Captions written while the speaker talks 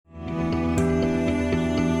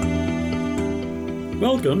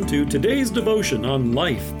Welcome to today's devotion on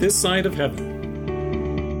life this side of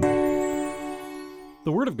heaven.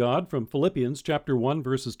 The Word of God from Philippians chapter 1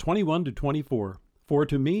 verses 21 to 24. For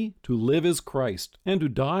to me to live is Christ, and to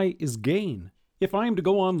die is gain. If I am to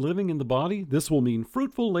go on living in the body, this will mean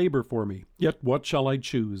fruitful labor for me. Yet what shall I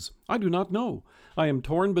choose? I do not know. I am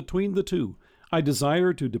torn between the two. I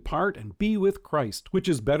desire to depart and be with Christ, which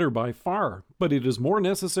is better by far, but it is more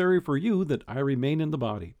necessary for you that I remain in the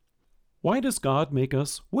body. Why does God make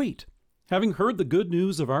us wait? Having heard the good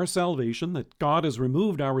news of our salvation, that God has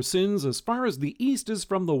removed our sins as far as the east is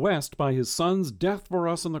from the west by his Son's death for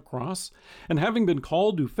us on the cross, and having been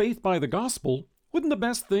called to faith by the gospel, wouldn't the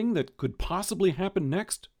best thing that could possibly happen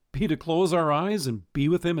next be to close our eyes and be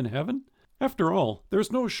with him in heaven? After all,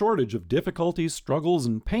 there's no shortage of difficulties, struggles,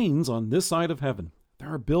 and pains on this side of heaven.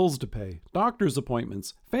 There are bills to pay, doctor's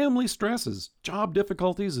appointments, family stresses, job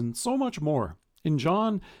difficulties, and so much more. In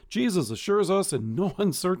John, Jesus assures us in no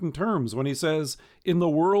uncertain terms when he says, "In the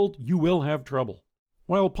world you will have trouble."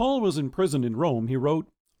 While Paul was in prison in Rome, he wrote,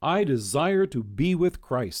 "I desire to be with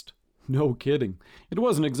Christ." No kidding. It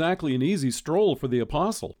wasn't exactly an easy stroll for the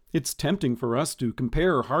apostle. It's tempting for us to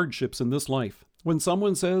compare hardships in this life. When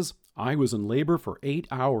someone says, "I was in labor for 8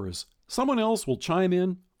 hours," someone else will chime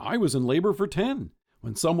in, "I was in labor for 10.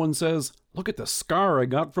 When someone says, "Look at the scar I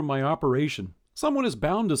got from my operation," someone is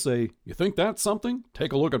bound to say, "You think that's something?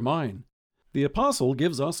 Take a look at mine." The apostle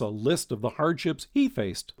gives us a list of the hardships he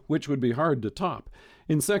faced, which would be hard to top.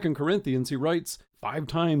 In 2 Corinthians he writes, 5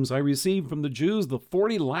 times I received from the Jews the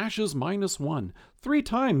 40 lashes minus 1. 3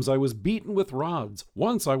 times I was beaten with rods.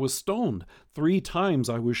 Once I was stoned. 3 times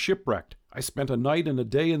I was shipwrecked. I spent a night and a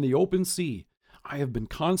day in the open sea. I have been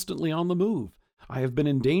constantly on the move. I have been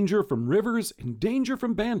in danger from rivers, in danger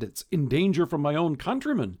from bandits, in danger from my own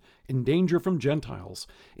countrymen, in danger from Gentiles,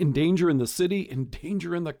 in danger in the city, in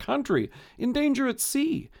danger in the country, in danger at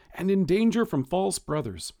sea, and in danger from false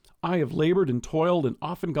brothers. I have labored and toiled and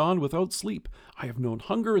often gone without sleep. I have known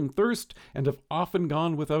hunger and thirst and have often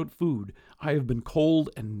gone without food. I have been cold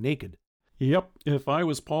and naked. Yep, if I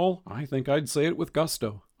was Paul, I think I'd say it with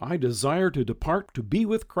gusto. I desire to depart to be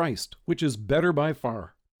with Christ, which is better by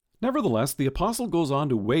far. Nevertheless, the apostle goes on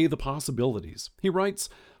to weigh the possibilities. He writes,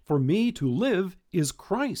 "For me to live is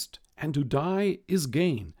Christ, and to die is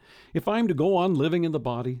gain. If I am to go on living in the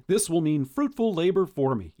body, this will mean fruitful labor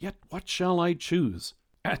for me. Yet what shall I choose?"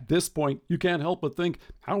 At this point, you can't help but think,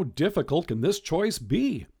 how difficult can this choice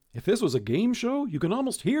be? If this was a game show, you can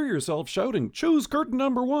almost hear yourself shouting, "Choose curtain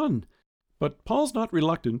number 1." But Paul's not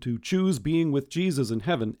reluctant to choose being with Jesus in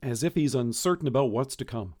heaven as if he's uncertain about what's to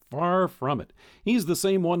come. Far from it. He's the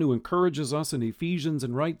same one who encourages us in Ephesians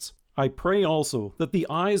and writes, "I pray also that the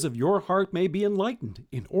eyes of your heart may be enlightened,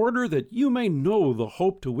 in order that you may know the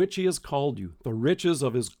hope to which he has called you, the riches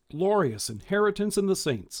of his glorious inheritance in the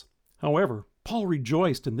saints." However, Paul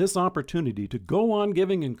rejoiced in this opportunity to go on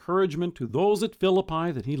giving encouragement to those at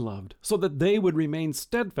Philippi that he loved, so that they would remain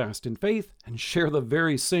steadfast in faith and share the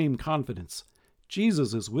very same confidence.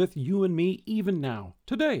 Jesus is with you and me even now,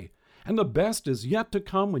 today, and the best is yet to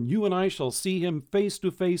come when you and I shall see him face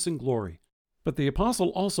to face in glory. But the apostle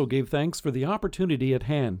also gave thanks for the opportunity at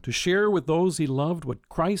hand to share with those he loved what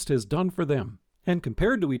Christ has done for them. And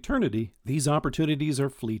compared to eternity, these opportunities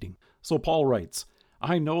are fleeting. So Paul writes,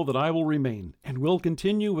 "I know that I will remain and will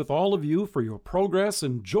continue with all of you for your progress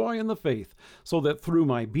and joy in the faith, so that through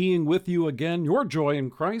my being with you again, your joy in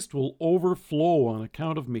Christ will overflow on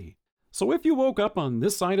account of me." So if you woke up on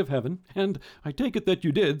this side of heaven, and I take it that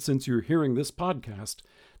you did since you're hearing this podcast,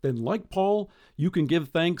 then like Paul, you can give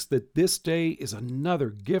thanks that this day is another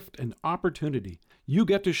gift and opportunity. You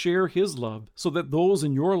get to share his love so that those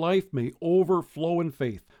in your life may overflow in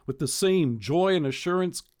faith with the same joy and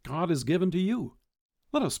assurance God has given to you.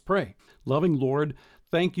 Let us pray. Loving Lord,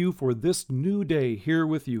 thank you for this new day here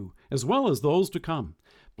with you, as well as those to come.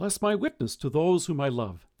 Bless my witness to those whom I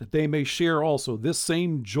love, that they may share also this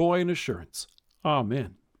same joy and assurance.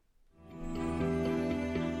 Amen.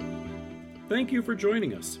 Thank you for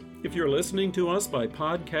joining us. If you're listening to us by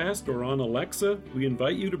podcast or on Alexa, we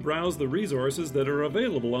invite you to browse the resources that are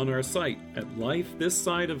available on our site at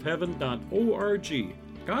lifethissideofheaven.org.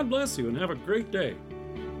 God bless you and have a great day.